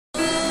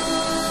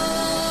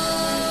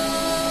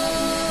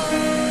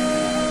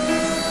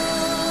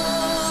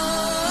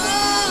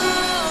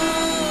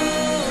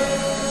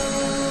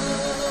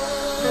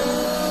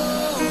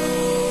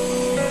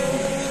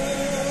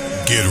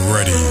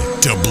ready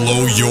to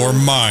blow your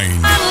mind.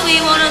 I will be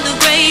one of the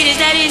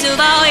greatest, that is a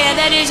vow, yeah,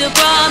 that is a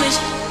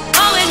promise.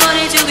 Always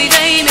wanted to be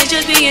famous,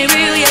 just being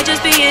real, yeah,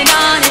 just being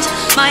honest.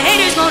 My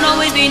haters won't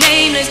always be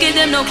nameless, give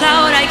them no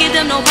clout, I give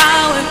them no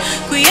power.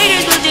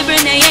 Creators look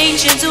different, they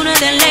ancient, sooner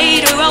than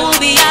later, all will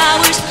be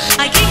ours.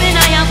 I keep an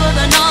eye out for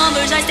the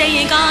numbers, I stay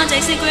in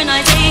contact,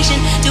 synchronization.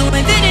 To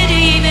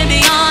infinity, even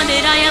beyond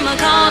it, I am a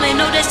comet,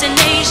 no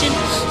destination.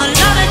 A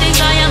lot of things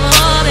I am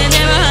above, and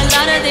there are a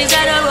lot of things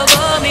that are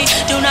above me.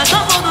 Do not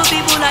come for the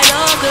people I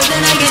love, cause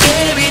then I get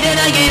heavy, then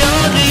I get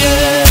ugly,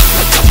 yeah.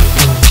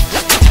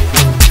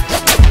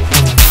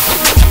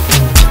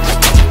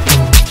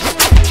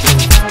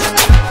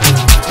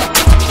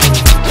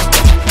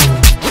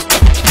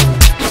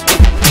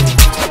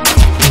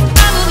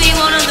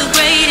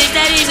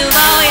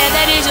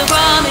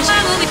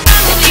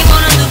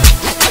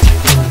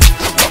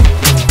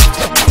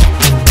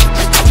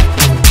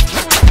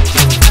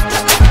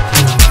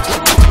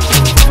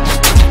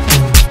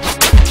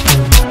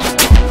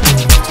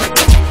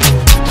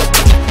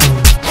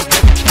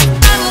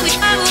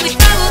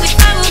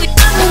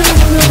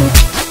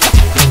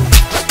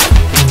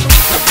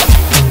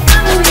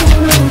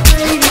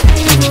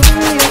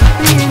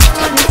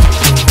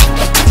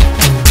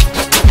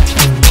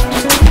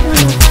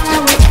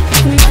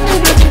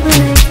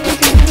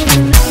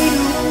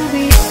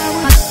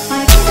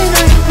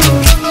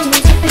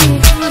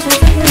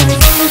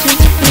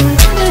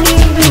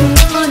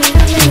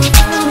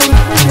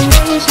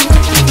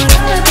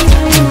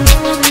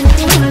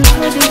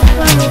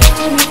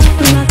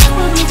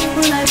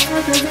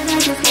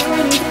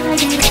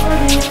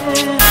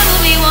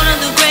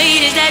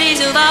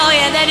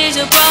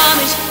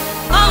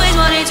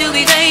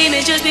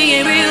 Just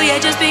being real, yeah,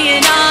 just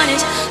being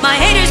honest. My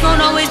haters won't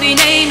always be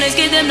nameless,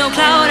 give them no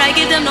clout, I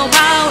give them no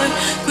power.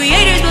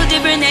 Creators look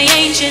different, they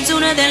ancient,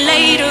 sooner than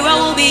later,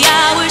 all will be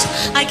ours.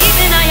 I keep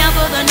an eye out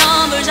for the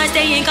numbers, I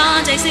stay in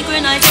contact,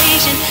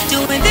 synchronization.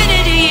 To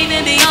infinity,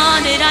 even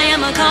beyond it, I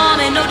am a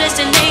comet, no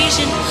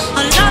destination.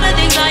 A lot of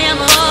things I am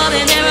above,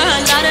 and